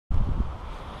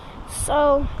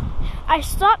So I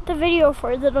stopped the video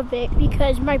for a little bit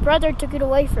because my brother took it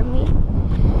away from me.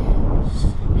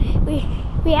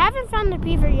 We haven't found the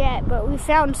beaver yet, but we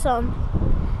found some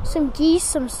geese,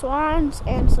 some swans,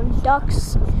 and some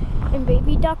ducks and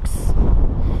baby ducks.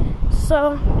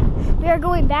 So we are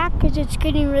going back because it's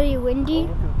getting really windy.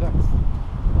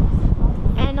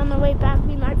 And on the way back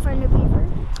we might find a beaver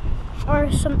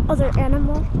or some other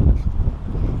animal.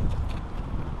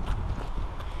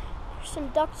 There's some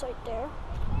ducks right there.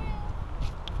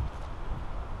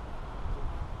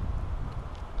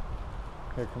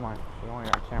 Here, come on. We only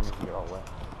got cameras to get all wet.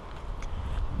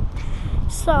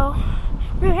 So,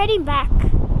 we're heading back.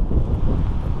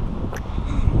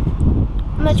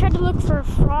 I'm gonna try to look for a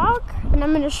frog, and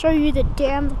I'm gonna show you the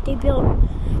dam that they built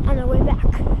on the way back.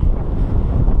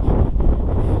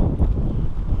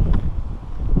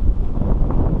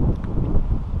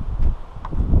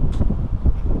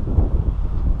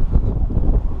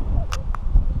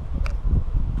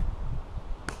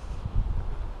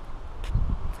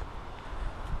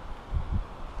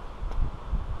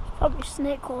 Probably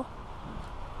snake hole.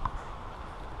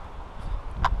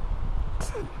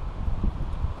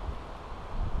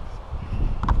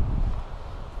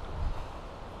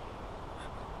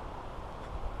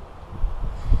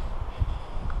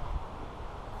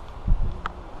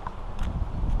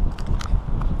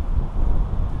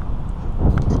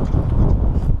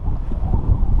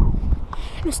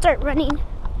 I'm gonna start running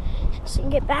so I can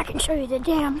get back and show you the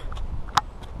dam.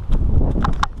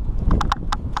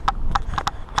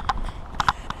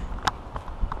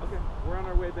 We're on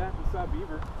our way back. We saw a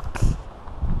beaver.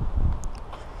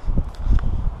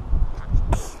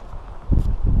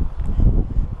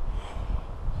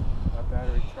 Got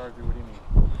battery charger. What do you need?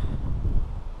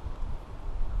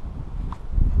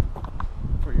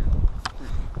 For your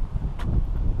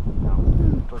no,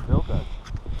 for Bill does.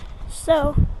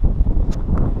 So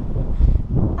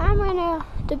I'm gonna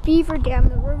the beaver dam.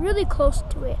 We're really close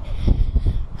to it.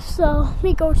 So let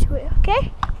me go to it,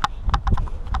 okay?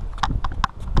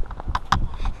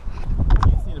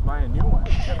 Buy a new one.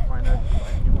 You gotta find out if you buy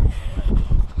a new one.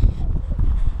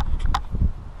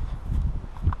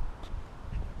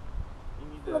 You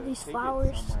need to love these take flowers.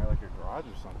 it somewhere, like your garage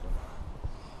or something.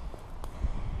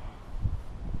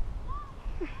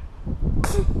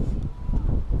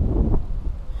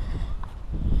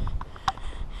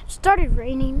 It started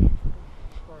raining.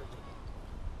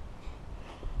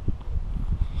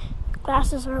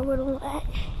 Glasses are a little wet.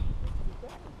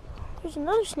 There's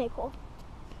another snake hole.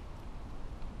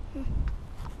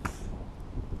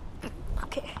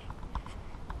 Okay.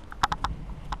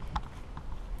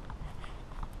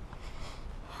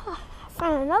 I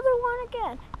found another one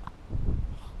again.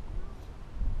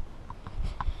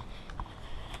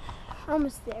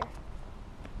 Almost there.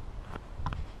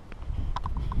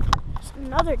 There's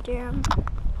another dam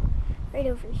right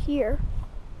over here.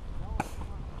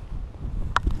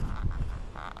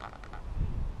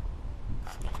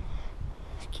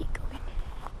 Let's keep going.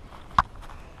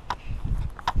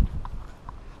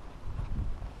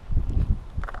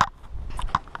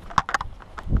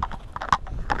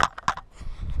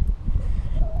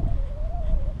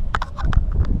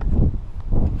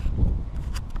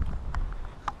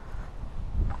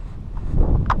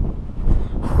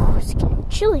 It's getting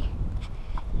chilly.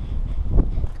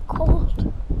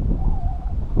 Cold.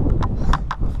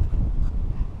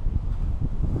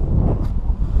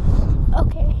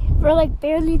 Okay, we're like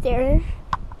barely there.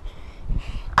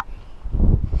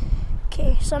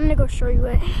 Okay, so I'm gonna go show you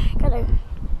it. Gotta.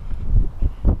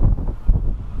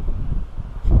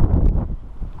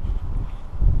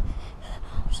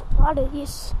 There's a lot of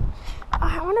these.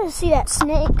 I want to see that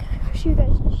snake. I'll show you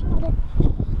guys the shot it.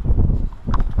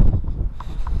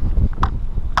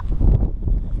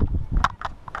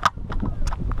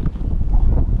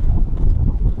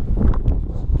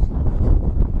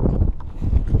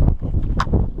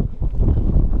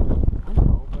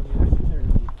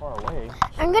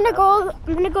 I'm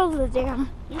gonna go to the dam.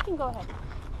 You can go ahead.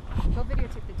 Go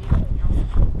videotape the dam.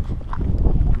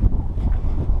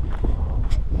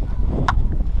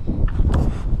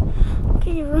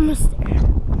 Okay, you're almost there.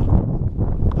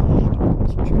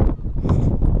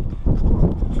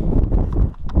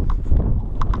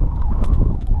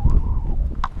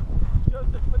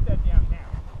 Joseph, put that down now.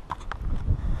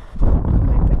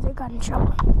 My brother got in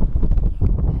trouble.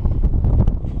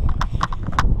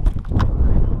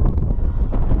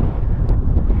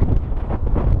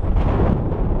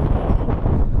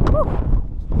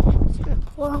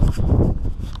 Well,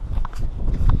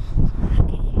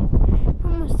 okay,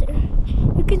 almost there.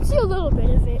 You can see a little bit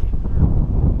of it.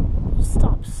 It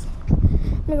stops.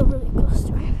 I'm gonna go really close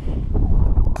to it.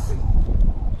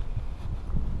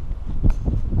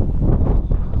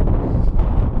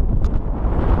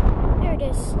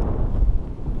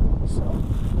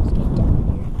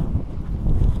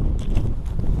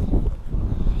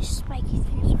 Mikey's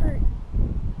fingers hurt.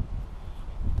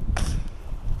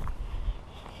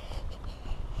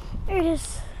 There it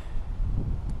is.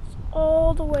 It's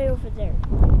all the way over there.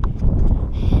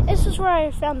 This is where I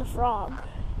found the frog.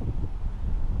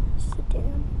 Sit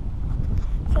down.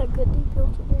 Look how good they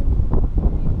built it in.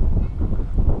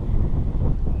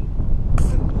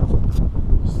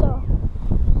 So,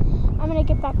 I'm gonna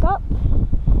get back up.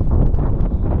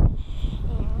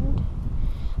 And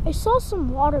I saw some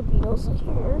water beetles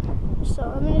here. So,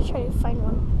 I'm gonna try to find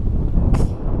one.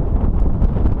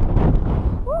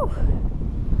 Woo!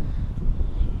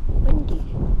 Windy.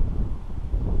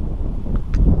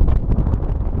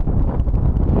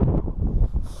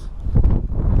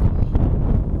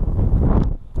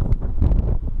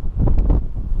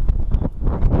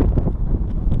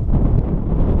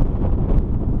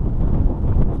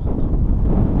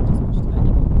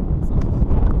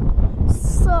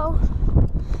 So,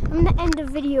 I'm going to end the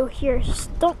video here.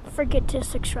 Just don't forget to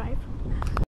subscribe.